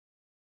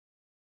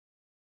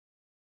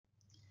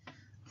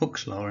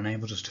Hooke's law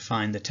enables us to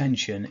find the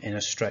tension in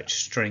a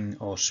stretched string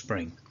or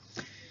spring.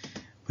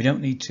 We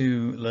don't need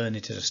to learn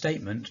it as a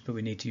statement, but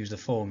we need to use the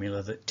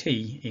formula that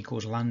T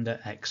equals lambda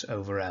x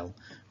over L,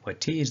 where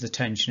T is the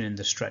tension in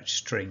the stretched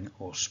string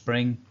or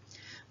spring,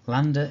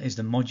 lambda is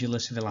the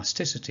modulus of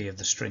elasticity of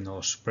the string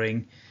or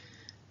spring,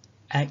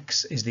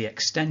 x is the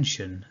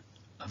extension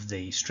of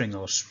the string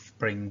or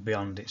spring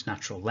beyond its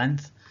natural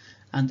length,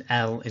 and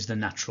L is the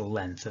natural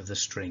length of the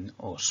string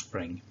or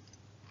spring.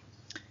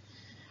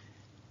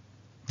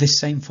 This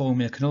same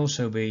formula can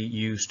also be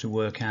used to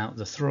work out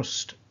the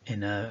thrust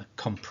in a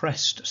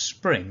compressed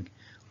spring,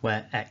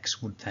 where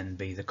X would then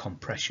be the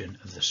compression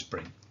of the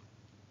spring.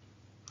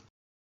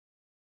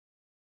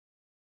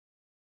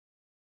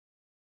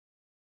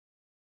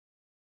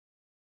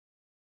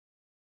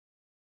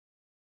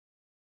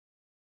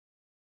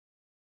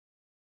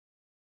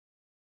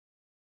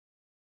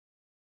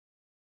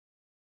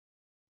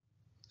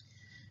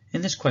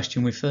 In this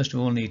question, we first of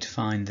all need to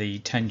find the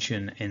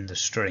tension in the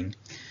string.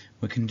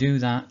 We can do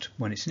that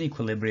when it's in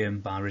equilibrium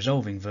by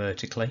resolving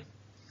vertically.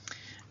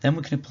 Then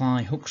we can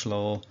apply Hooke's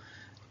law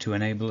to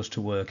enable us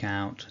to work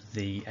out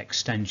the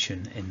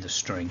extension in the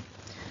string.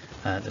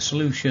 The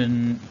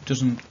solution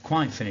doesn't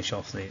quite finish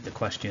off the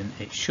question.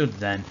 It should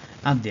then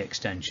add the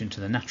extension to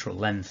the natural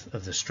length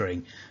of the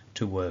string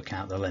to work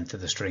out the length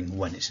of the string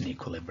when it's in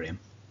equilibrium.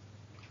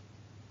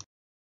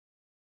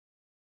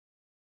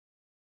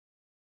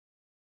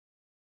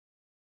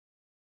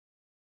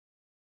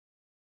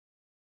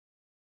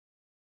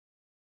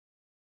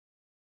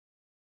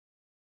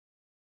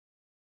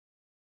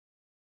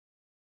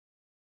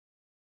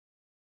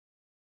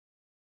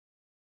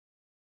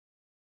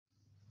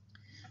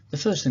 The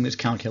first thing that's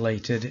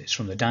calculated is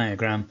from the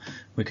diagram.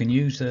 We can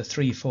use the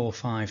 3, 4,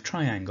 5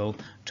 triangle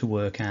to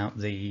work out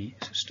the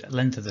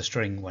length of the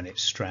string when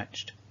it's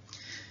stretched.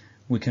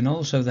 We can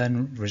also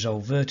then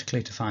resolve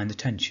vertically to find the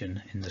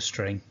tension in the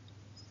string.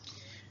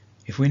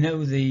 If we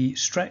know the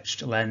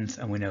stretched length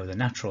and we know the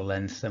natural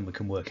length, then we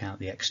can work out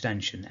the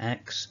extension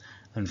x,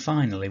 and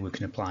finally we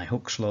can apply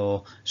Hooke's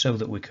law so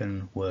that we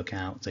can work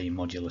out the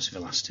modulus of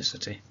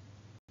elasticity.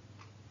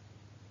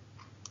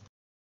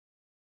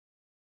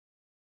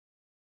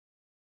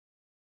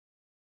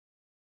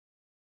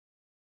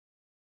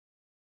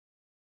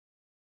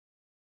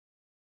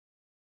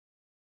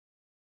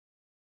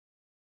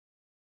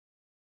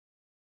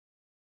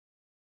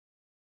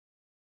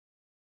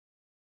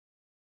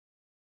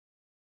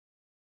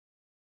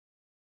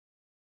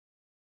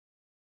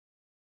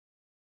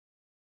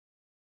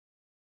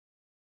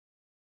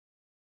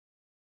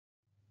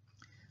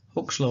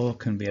 Hooke's law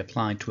can be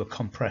applied to a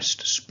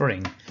compressed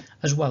spring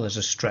as well as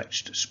a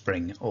stretched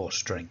spring or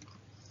string.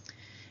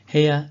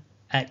 Here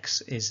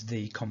X is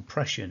the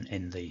compression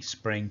in the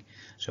spring,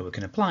 so we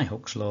can apply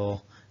Hooke's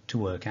law to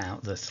work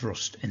out the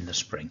thrust in the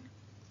spring.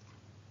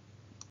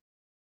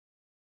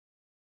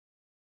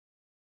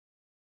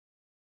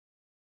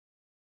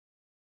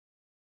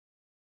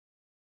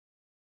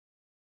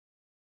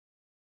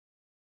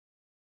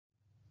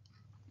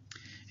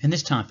 In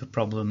this type of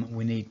problem,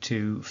 we need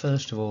to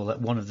first of all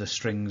let one of the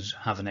strings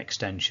have an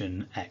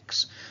extension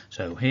x.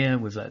 So here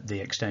we've let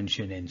the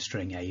extension in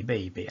string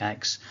AB be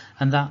x,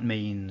 and that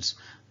means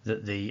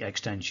that the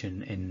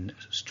extension in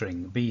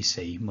string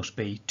BC must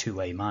be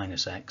 2a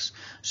minus x,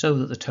 so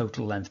that the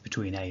total length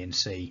between A and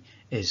C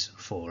is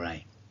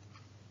 4a.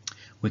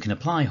 We can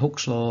apply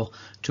Hooke's law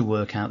to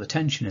work out the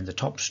tension in the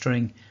top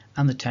string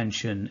and the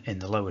tension in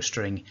the lower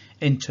string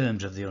in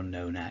terms of the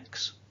unknown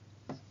x.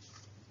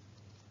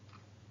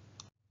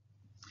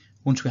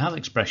 Once we have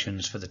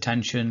expressions for the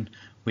tension,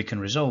 we can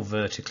resolve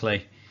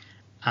vertically,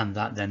 and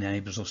that then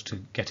enables us to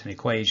get an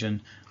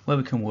equation where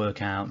we can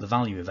work out the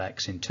value of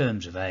x in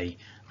terms of A,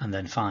 and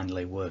then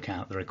finally work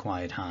out the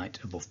required height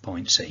above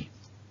point C.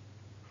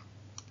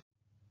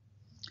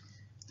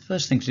 The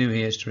first thing to do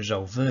here is to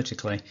resolve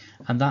vertically,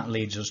 and that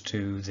leads us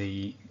to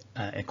the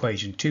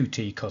equation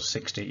 2t cos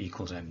 60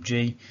 equals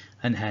mg,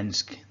 and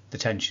hence the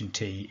tension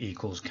T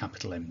equals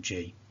capital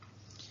Mg.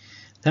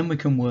 Then we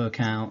can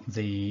work out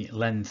the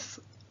length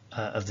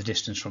of the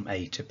distance from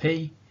A to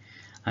P,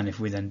 and if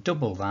we then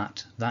double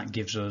that, that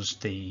gives us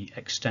the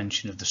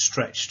extension of the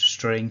stretched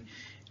string.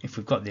 If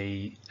we've got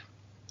the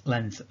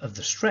length of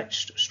the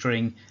stretched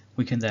string,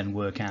 we can then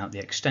work out the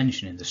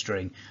extension in the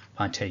string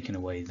by taking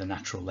away the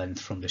natural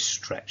length from this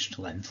stretched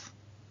length.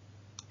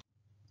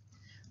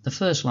 The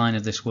first line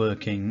of this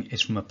working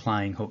is from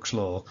applying Hooke's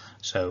law,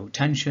 so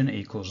tension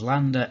equals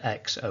lambda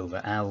x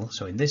over L,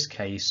 so in this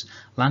case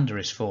lambda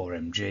is 4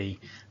 mg,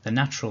 the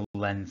natural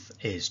length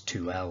is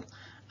 2L,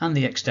 and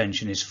the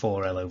extension is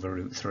 4L over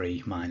root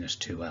 3 minus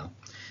 2L.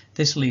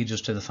 This leads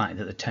us to the fact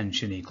that the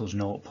tension equals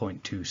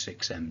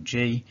 0.26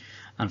 mg,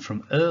 and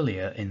from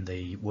earlier in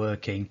the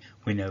working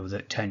we know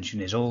that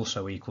tension is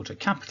also equal to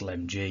capital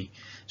Mg,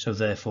 so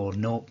therefore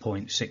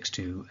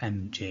 0.62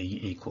 mg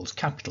equals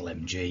capital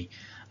Mg,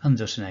 and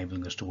thus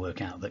enabling us to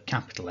work out that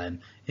capital M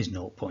is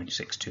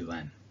 0.62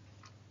 m.